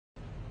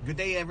Good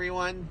day,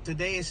 everyone.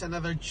 Today is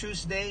another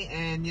Tuesday,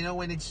 and you know,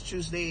 when it's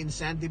Tuesday in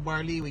Sante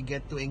Barley, we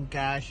get to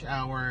encash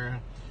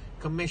our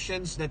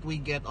commissions that we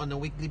get on a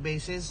weekly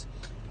basis.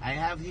 I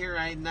have here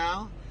right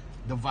now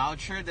the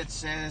voucher that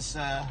says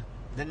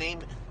the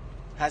name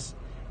has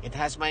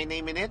my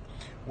name in it,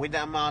 with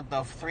the amount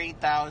of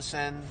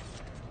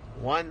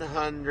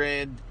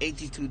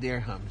 3,182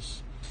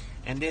 dirhams,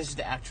 and this is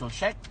the actual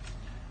check.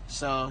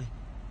 So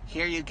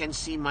here you can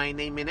see my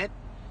name in it,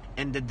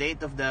 and the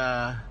date of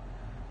the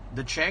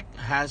check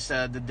has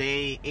the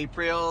day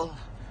April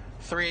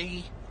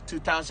 3,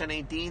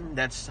 2018.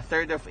 That's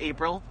 3rd of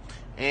April.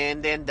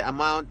 And then the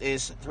amount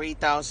is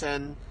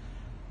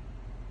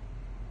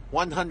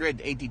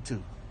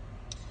 3,182.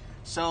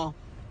 So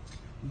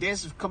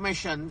this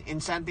commission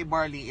in Sante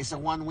Barley is a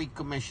 1-week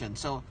commission.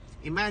 So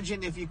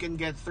imagine if you can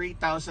get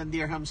 3,000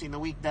 dirhams in a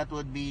week, that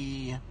would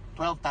be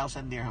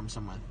 12,000 dirhams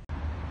a month.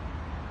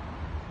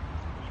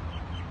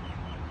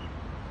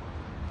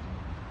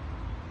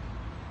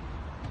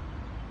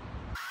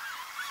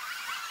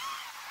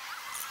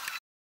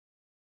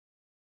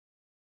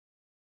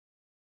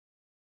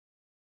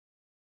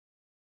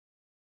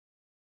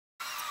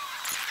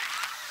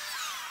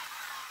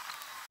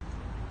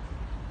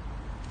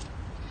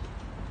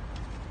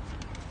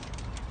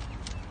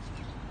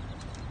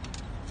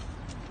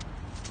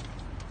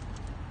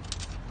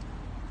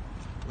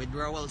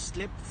 Withdrawal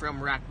slip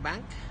from Rack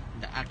Bank,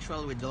 the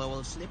actual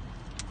withdrawal slip.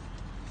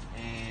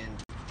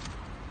 And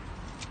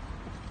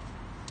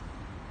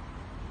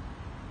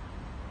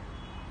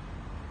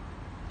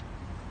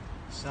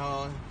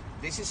so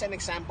this is an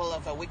example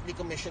of a weekly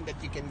commission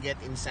that you can get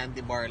in Sante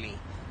Barley.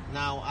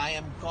 Now I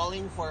am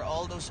calling for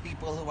all those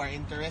people who are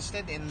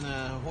interested in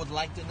who would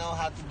like to know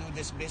how to do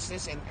this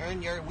business and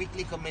earn your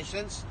weekly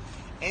commissions.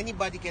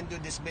 Anybody can do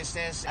this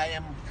business. I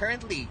am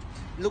currently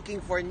looking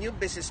for new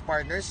business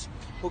partners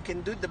who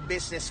can do the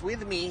business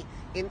with me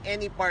in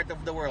any part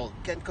of the world,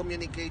 can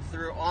communicate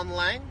through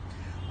online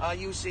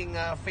using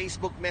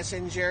Facebook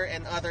Messenger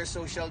and other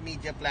social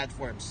media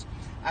platforms.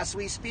 As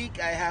we speak,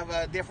 I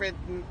have different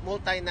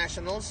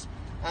multinationals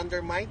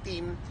under my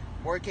team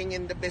working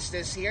in the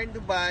business here in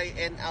Dubai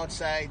and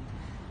outside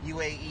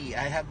UAE.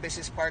 I have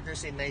business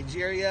partners in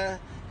Nigeria,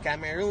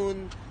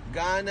 Cameroon,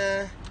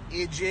 Ghana,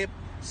 Egypt,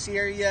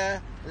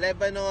 Syria,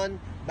 Lebanon,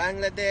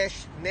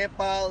 Bangladesh,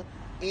 Nepal,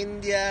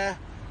 India,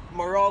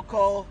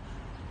 Morocco,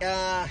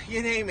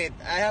 you name it.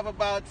 I have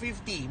about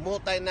 50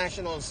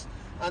 multinationals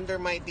under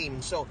my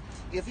team. So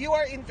if you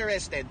are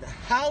interested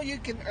how you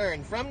can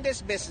earn from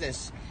this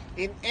business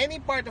in any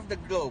part of the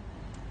globe,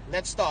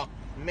 let's talk.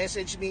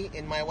 Message me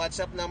in my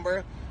WhatsApp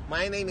number.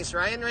 My name is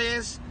Ryan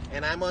Reyes,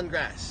 and I'm on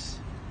grass.